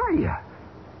 Where are you?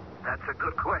 That's a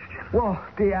good question. Well,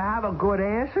 do you have a good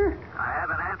answer? I have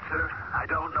an answer. I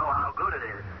don't know how good it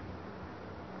is.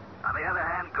 On the other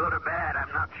hand, good or bad,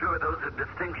 I'm not sure those are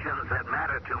distinctions that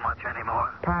matter too much anymore.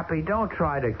 Pappy, don't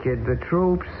try to kid the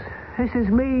troops. This is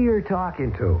me you're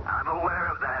talking to. I'm aware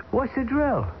of that. What's the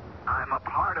drill? I'm a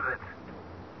part of it.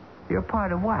 You're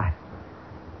part of what?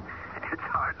 It's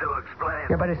hard to explain.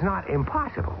 Yeah, but it's not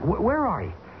impossible. Where are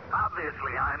you?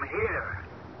 Obviously, I'm here.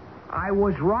 I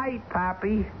was right,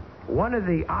 Pappy. One of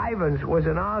the Ivans was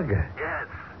an Olga. Yes.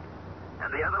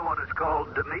 And the other one is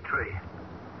called Dmitri.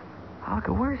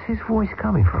 Olga, where's his voice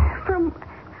coming from? From...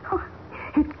 Oh,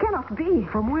 it cannot be.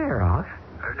 From where, Olga?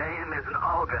 Her name isn't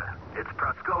Olga. It's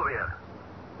Praskovia.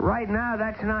 Right now,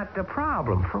 that's not the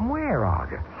problem. From where,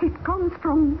 Olga? It comes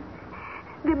from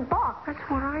the box. That's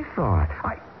what I thought.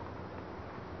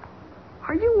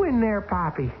 Are you in there,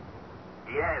 Pappy?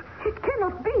 Yes. It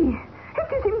cannot be.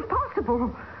 It is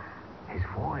impossible. His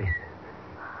voice.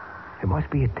 It must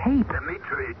be a tape.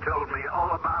 Dmitri told me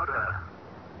all about her.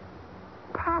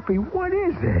 Pappy, what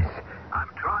is this? I'm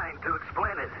trying to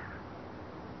explain it.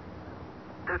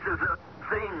 This is a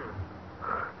thing.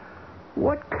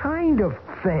 What kind of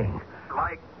thing?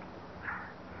 Like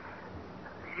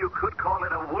could call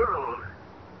it a world.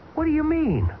 What do you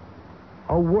mean?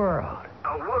 A world?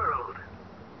 A world.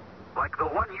 Like the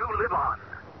one you live on.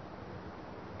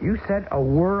 You said a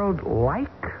world like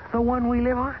the one we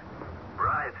live on?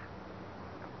 Right.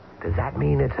 Does that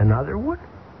mean it's another one?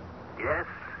 Yes.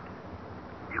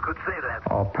 You could say that.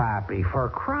 Oh, Pappy, for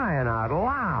crying out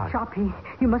loud. Choppy,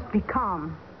 you must be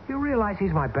calm. You realize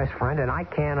he's my best friend and I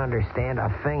can't understand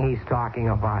a thing he's talking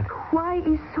about. Why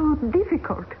is so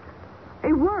difficult?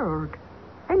 A world.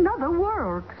 Another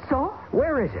world. So?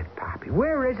 Where is it, Pappy?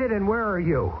 Where is it and where are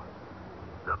you?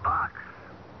 The box.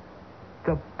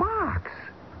 The box?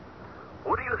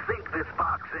 What do you think this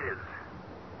box is?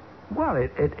 Well,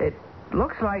 it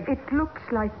looks like... It looks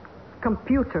like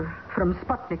computer from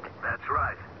Sputnik. That's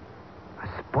right. A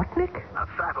Sputnik? A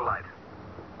satellite.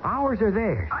 Ours or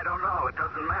theirs? I don't know. It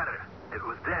doesn't matter. It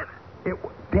was dead. It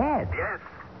was dead? Yes.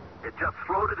 It just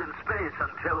floated in space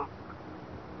until...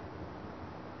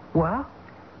 Well?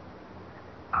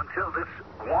 Until this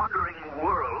wandering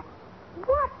world...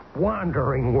 What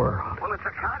wandering world? Well, it's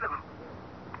a kind of...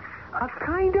 A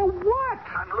kind of what?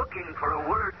 I'm looking for a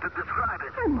word to describe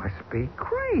it. I must be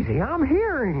crazy. I'm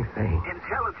hearing things.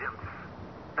 Intelligence.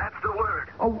 That's the word.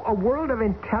 A world of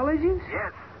intelligence?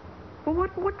 Yes. Well,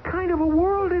 what kind of a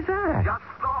world is that? Just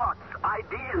thoughts,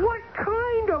 ideas. What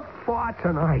kind of thoughts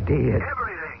and ideas?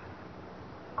 Everything.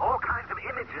 All kinds of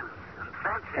images and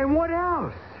fancies. And what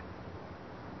else?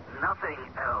 Nothing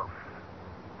else.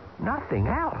 Nothing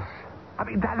else? I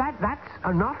mean, that's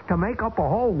enough to make up a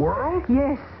whole world?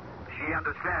 Yes. She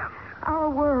understands. Our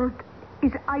world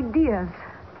is ideas.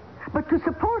 But to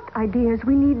support ideas,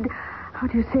 we need, how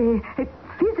do you say,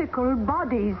 physical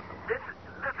bodies. This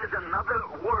is another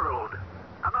world.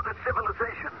 Another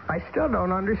civilization. I still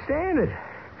don't understand it.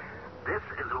 This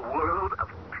is a world of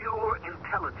pure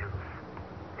intelligence.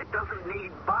 It doesn't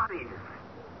need bodies.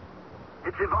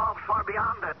 It's evolved far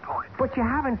beyond that point. But you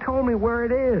haven't told me where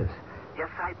it is. Yes,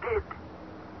 I did.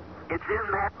 It's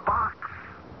in that box.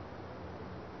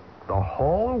 The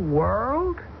whole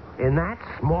world? In that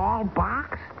small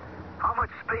box? How much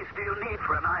space do you need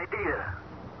for an idea?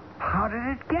 How did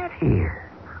it get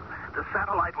here? The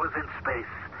satellite was in space.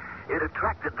 It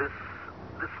attracted this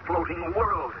floating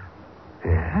world.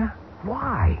 Yeah?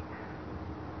 Why?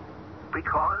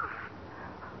 Because...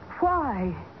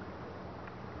 Why?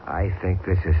 I think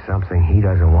this is something he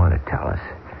doesn't want to tell us.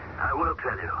 I will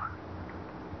tell you.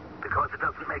 Because it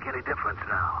doesn't make any difference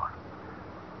now.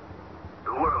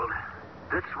 The world,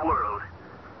 this world,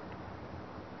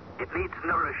 it needs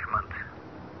nourishment.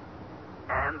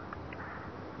 And...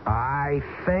 I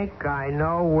think I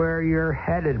know where you're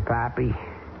headed, Pappy.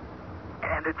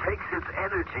 And it takes its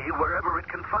energy wherever it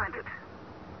can find it.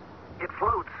 It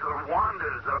floats or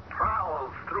wanders or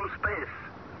prowls through space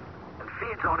and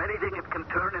feeds on anything it can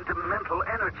turn into mental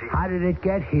energy. How did it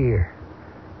get here?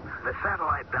 The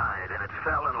satellite died and it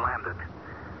fell and landed.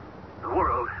 The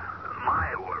world,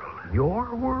 my world.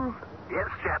 Your world? Yes,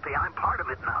 Chappie, I'm part of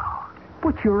it now.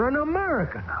 But you're an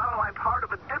American. No, I'm part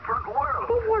of a different world.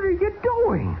 Well, what are you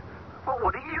doing? Well,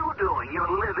 what are you doing? You're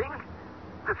living.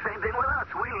 The same thing with us.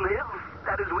 We live.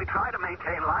 That is, we try to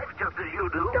maintain life just as you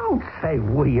do. Don't say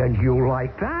we and you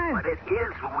like that. But it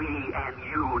is we and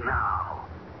you now.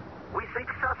 We seek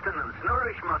sustenance,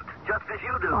 nourishment, just as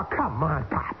you do. Oh, come on,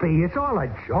 Pappy. It's all a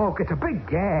joke. It's a big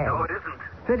gag. No, it isn't.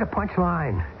 There's a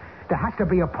punchline. There has to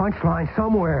be a punchline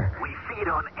somewhere. We feed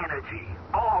on energy.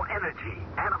 All energy.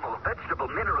 Animal, vegetable,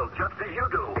 mineral, just as you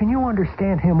do. Can you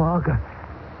understand him, Olga?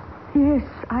 Yes,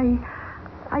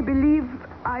 I believe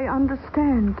I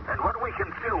understand. And what we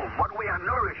consume, what we are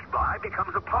nourished by,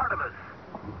 becomes a part of us.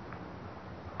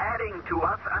 Adding to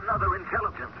us another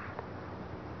intelligence.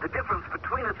 The difference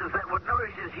between us is that what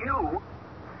nourishes you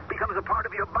becomes a part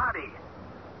of your body.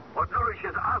 What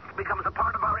nourishes us becomes a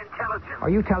part of our intelligence. Are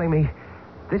you telling me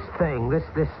this thing,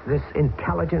 this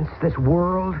intelligence, this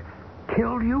world,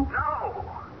 killed you? No.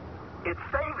 It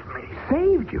saved me.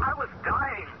 Saved you? I was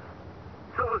dying.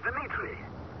 So was Dmitri.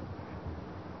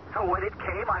 So when it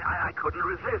came, I couldn't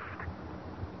resist.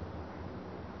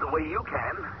 The way you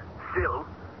can, still.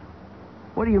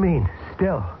 What do you mean,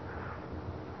 still?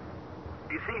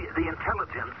 You see, the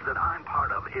intelligence that I'm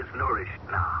part of is nourished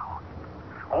now.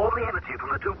 All the energy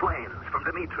from the two planes, from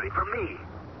Dmitri, from me,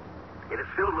 it is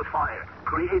filled with fire,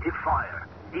 creative fire.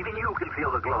 Even you can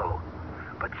feel the glow.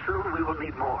 But soon we will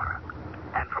need more.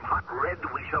 And from hot red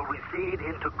we shall recede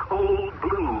into cold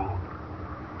blue.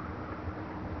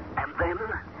 And then...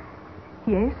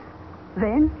 Yes?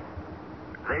 Then?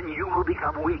 Then you will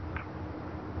become weak.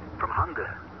 From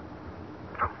hunger.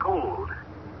 From cold.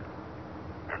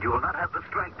 And you will not have the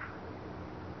strength.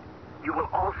 You will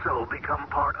also also become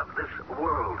part of this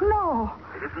world. No.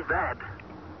 It isn't bad.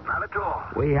 Not at all.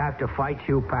 We have to fight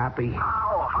you, Pappy.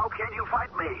 How? How can you fight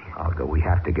me? Olga, we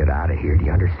have to get out of here. Do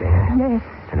you understand? Yes.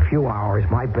 In a few hours,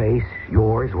 my base,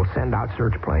 yours, will send out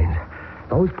search planes.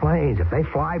 Those planes, if they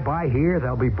fly by here,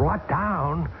 they'll be brought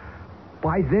down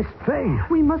by this thing.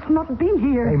 We must not be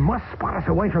here. They must spot us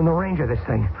away from the range of this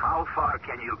thing. How far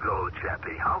can you go,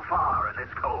 Chappie? How far in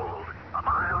this cold? A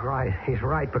mile? He's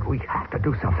right, but we have to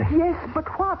do something. Yes, but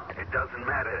what? It doesn't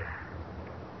matter.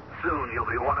 Soon you'll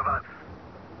be one of us.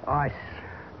 Us.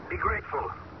 Be grateful.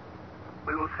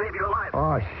 We will save your life.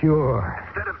 Oh, sure.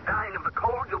 Instead of dying of the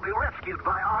cold, you'll be rescued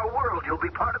by our world. You'll be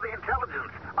part of the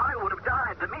intelligence. I would have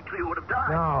died. Dimitri would have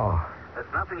died. No.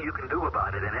 There's nothing you can do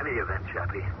about it in any event,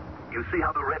 Chappie. You see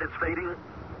how the red is fading?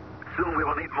 Soon we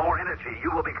will need more energy.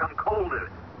 You will become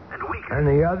colder and weaker. And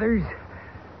the others?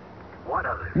 What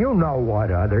others? You know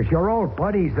what others. Your old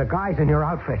buddies, the guys in your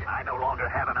outfit. I no longer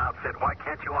have an outfit. Why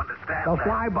can't you understand They'll that?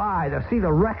 fly by. They'll see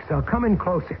the wrecks. They'll come in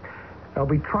closer. They'll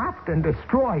be trapped and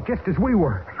destroyed just as we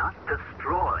were. Not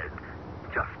destroyed.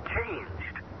 Just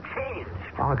changed.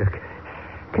 Changed. Olga,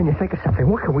 can you think of something?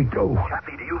 What can we do?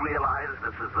 Chappie, do you realize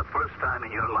this is the first time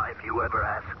in your life you ever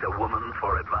asked a woman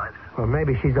for advice? Well,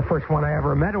 maybe she's the first one I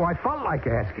ever met who I felt like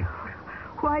asking.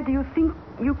 Why do you think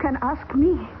you can ask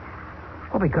me?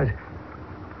 Well, because...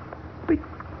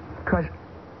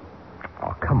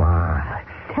 Oh, come on.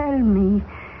 Tell me.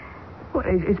 Well,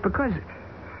 it's because...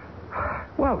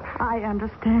 Well... I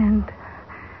understand.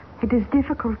 It is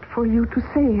difficult for you to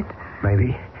say it.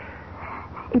 Maybe.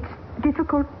 It's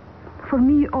difficult for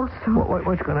me also.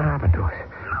 What's going to happen to us?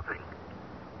 Nothing.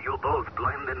 You'll both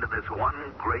blend into this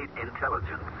one great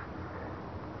intelligence.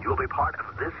 You'll be part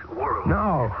of this world.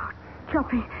 No.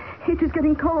 Choppy, it is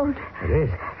getting cold. It is.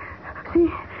 See,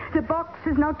 the box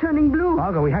is now turning blue.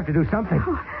 Olga, we have to do something.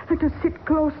 Oh, let us sit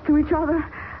close to each other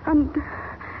and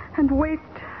wait.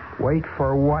 Wait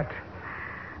for what?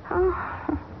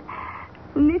 Oh,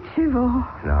 Nichevo.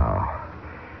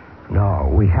 No,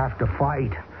 we have to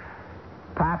fight.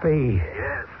 Pappy.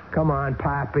 Yes. Come on,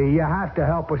 Pappy. You have to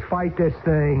help us fight this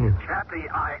thing. Chappie,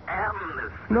 I am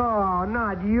this. No,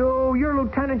 not you. You're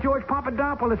Lieutenant George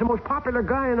Papadopoulos, the most popular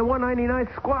guy in the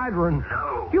 199th Squadron.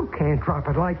 No. You can't drop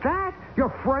it like that. Your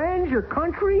friends, your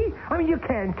country. I mean, you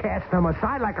can't cast them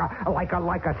aside like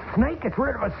a snake gets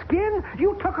rid of a skin.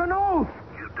 You took an oath.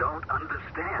 You don't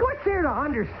understand. What's there to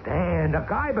understand? A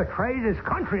guy betrays his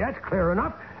country. That's clear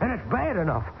enough, and it's bad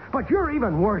enough. But you're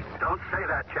even worse. Don't say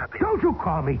that, Chappie. Don't you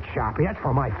call me Chappie. That's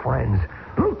for my friends.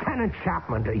 Lieutenant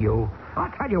Chapman to you.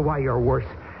 I'll tell you why you're worse.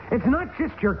 It's not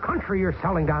just your country you're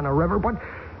selling down the river, but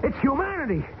it's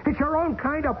humanity. It's your own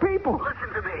kind of people.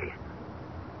 Listen to me.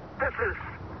 This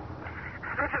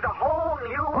is a whole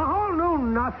new... A whole new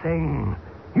nothing.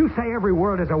 You say every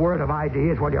word is a word of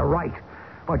ideas. Well, you're right.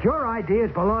 But your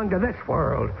ideas belong to this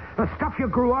world. The stuff you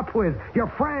grew up with, your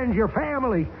friends, your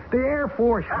family, the Air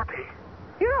Force. Chappie.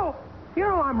 You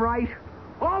know I'm right.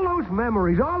 All those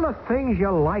memories, all the things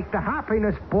you like, the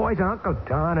happiness boys and Uncle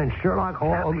Don and Sherlock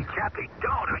Holmes. Chappie,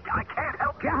 don't. I can't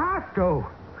help You you. have to.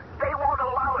 They won't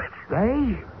allow it.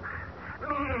 They?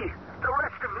 Me, the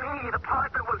rest of me, the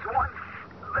part that was once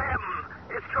them,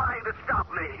 is trying to stop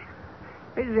me.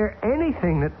 Is there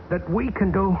anything that we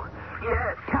can do?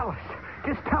 Yes. Tell us.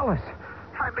 Just tell us.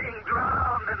 I'm being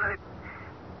drowned in the...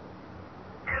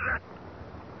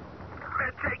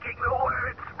 They're taking the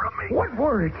words from me. What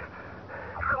words?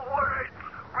 The words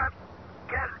I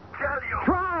can't tell you.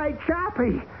 Try,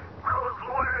 Chappie. Those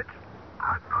words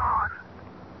are gone.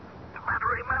 But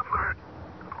remember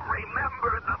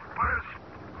the first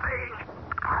thing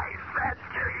I said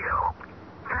to you.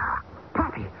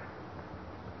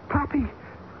 Pappy.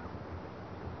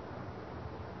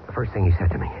 The first thing he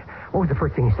said to me. What was the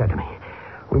first thing he said to me?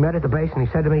 We met at the base and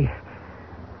he said to me,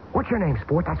 "What's your name,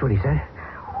 sport?" That's what he said.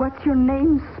 What's your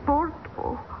name, sport?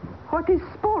 Oh, what is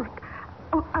sport?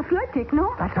 Oh, athletic,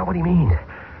 no? That's not what he means.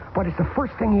 But it's the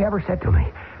first thing he ever said to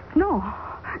me. No,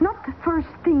 not the first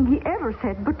thing he ever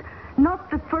said, but not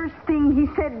the first thing he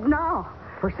said now.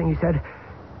 First thing he said,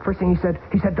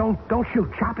 he said, don't shoot,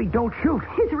 Chappie, don't shoot.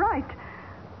 He's right.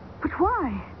 But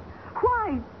why?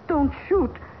 Why don't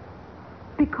shoot?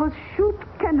 Because shoot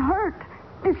can hurt,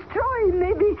 destroy,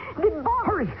 maybe the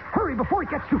bomb. Hurry, before it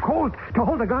gets too cold to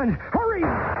hold the guns. Hurry!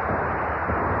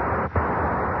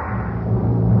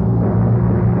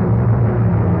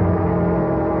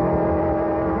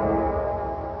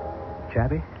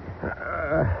 Chappie?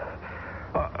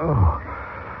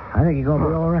 I think you're going to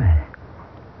be all right.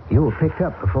 You were picked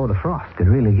up before the frost could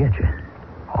really get you.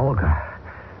 Olga.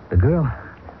 The girl?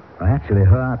 Well, actually,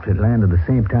 her outfit landed the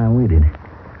same time we did.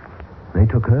 They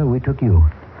took her, we took you.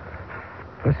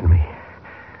 Listen to me.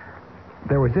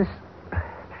 There was this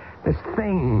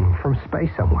thing from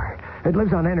space somewhere. It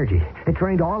lives on energy. It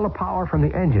drained all the power from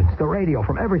the engines, the radio,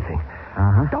 from everything.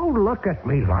 Uh-huh. Don't look at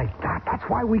me like that. That's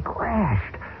why we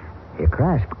crashed. You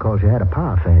crashed because you had a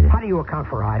power failure. How do you account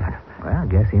for Ivan? Well, I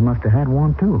guess he must have had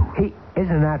one, too.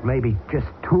 Isn't that maybe just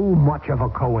too much of a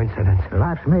coincidence?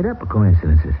 Life's made up of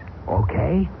coincidences.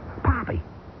 Okay. Pappy.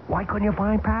 Why couldn't you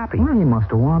find Pappy? Well, he must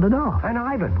have wandered off. And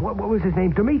Ivan. What was his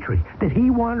name? Dmitri. Did he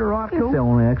wander off, too? It's the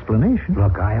only explanation.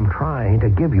 Look, I am trying to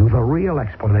give you the real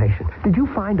explanation. Did you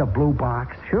find a blue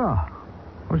box? Sure.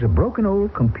 It was a broken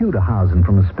old computer housing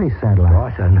from a space satellite.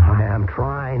 Lawson, I am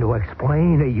trying to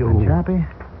explain to you. And Chappie,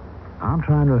 I'm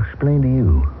trying to explain to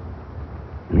you.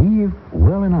 Leave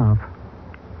well enough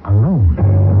alone.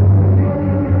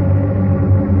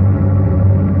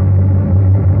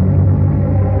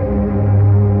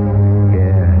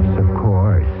 Yes, of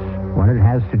course. When it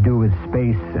has to do with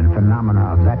space and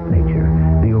phenomena of that nature,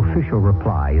 the official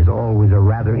reply is always a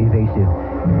rather evasive,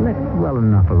 let well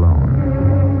enough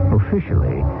alone.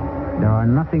 Officially, there are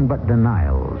nothing but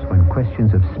denials when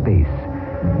questions of space,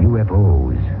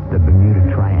 UFOs, the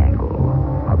Bermuda Triangle,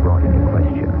 are brought into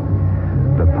question.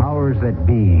 The powers that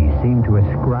be seem to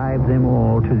ascribe them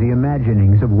all to the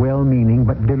imaginings of well-meaning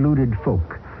but deluded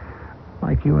folk,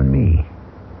 like you and me.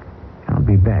 I'll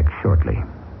be back shortly.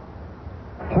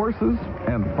 Horses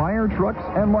and fire trucks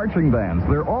and marching bands.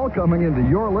 They're all coming into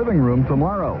your living room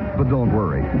tomorrow. But don't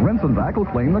worry. Rinse and Vac will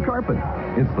clean the carpet.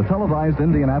 It's the televised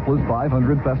Indianapolis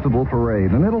 500 Festival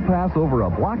Parade, and it'll pass over a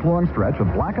block-long stretch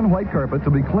of black and white carpet to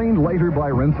be cleaned later by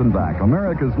Rinse and Vac,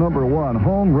 America's #1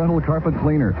 home rental carpet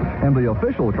cleaner, and the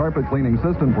official carpet cleaning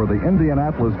system for the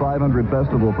Indianapolis 500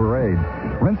 Festival Parade.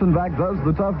 Rinse and Vac does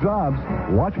the tough jobs.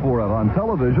 Watch for it on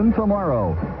television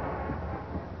tomorrow.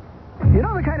 You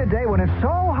know the kind of day when it's so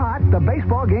hot the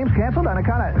baseball game's canceled on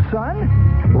account of sun?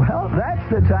 Well, that's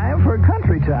the time for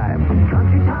Country Time.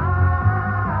 Country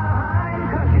time,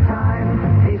 country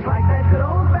time. Tastes like that good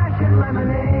old-fashioned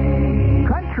lemonade.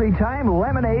 Country Time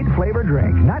lemonade flavored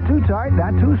drink. Not too tart,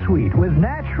 not too sweet, with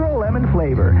natural lemon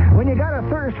flavor. When you got a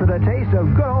thirst for the taste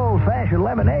of good old-fashioned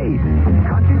lemonade.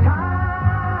 Country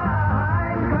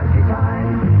time, country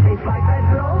time. Tastes like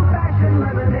that good old-fashioned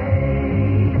lemonade.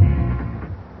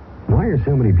 Why are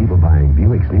so many people buying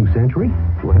Buick's New Century?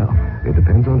 Well, it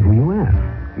depends on who you ask.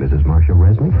 Mrs. Marcia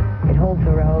Resnick? It holds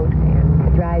the road, and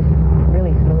it drives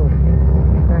really smooth.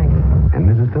 It's nice. And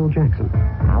Mrs. Phil Jackson?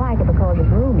 I like it because it's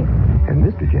roomy. And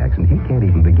Mr. Jackson, he can't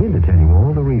even begin to tell you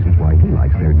all the reasons why he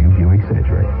likes their new Buick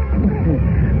Century.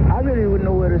 I really wouldn't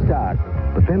know where to start.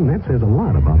 But then that says a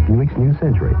lot about Buick's New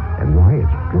Century and why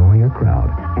it's drawing a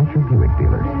crowd at your Buick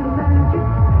dealers.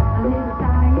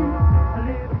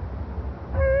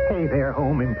 Hey there,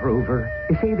 home improver.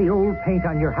 You see the old paint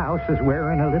on your house is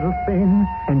wearing a little thin,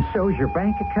 and so's your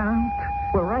bank account?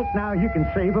 Well, right now you can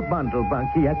save a bundle,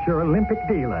 Bunky, at your Olympic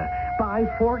dealer. Buy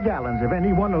 4 gallons of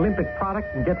any one Olympic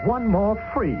product and get 1 more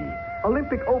free.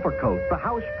 Olympic Overcoat, the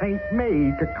house paint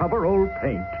made to cover old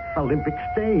paint. Olympic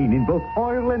Stain in both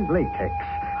oil and latex.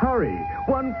 Hurry,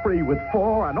 1 free with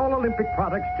 4 on all Olympic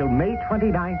products till May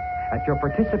 29th at your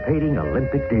participating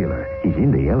Olympic dealer. He's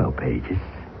in the yellow pages.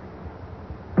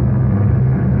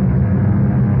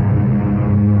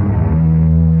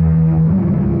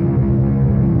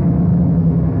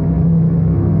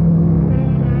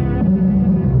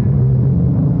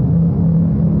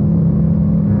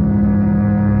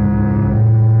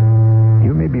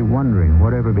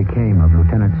 Became of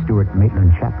Lieutenant Stuart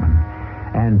Maitland Chapman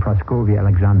and Praskovia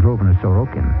Alexandrovna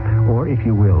Sorokin, or, if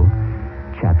you will,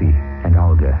 Chappie and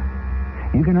Olga.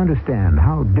 You can understand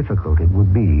how difficult it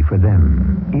would be for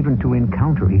them even to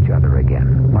encounter each other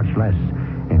again, much less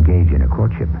engage in a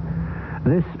courtship.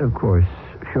 This, of course,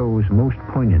 shows most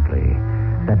poignantly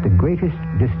that the greatest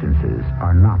distances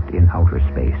are not in outer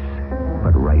space,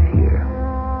 but right here,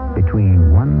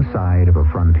 between one side of a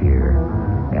frontier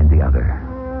and the other.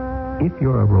 If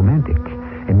you're a romantic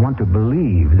and want to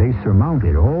believe they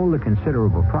surmounted all the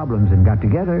considerable problems and got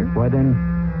together, why then,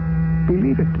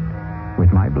 believe it,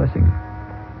 with my blessing.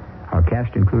 Our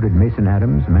cast included Mason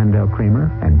Adams, Mandel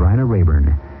Kramer, and Bryna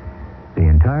Rayburn. The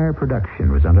entire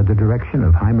production was under the direction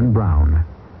of Hyman Brown.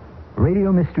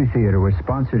 Radio Mystery Theater was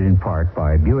sponsored in part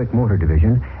by Buick Motor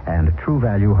Division and True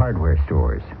Value Hardware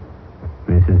Stores.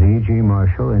 This is E.G.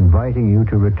 Marshall inviting you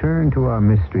to return to our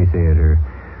Mystery Theater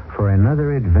for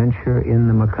another adventure in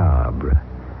the macabre.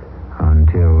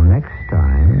 Until next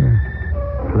time,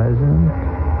 pleasant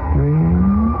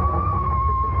dreams.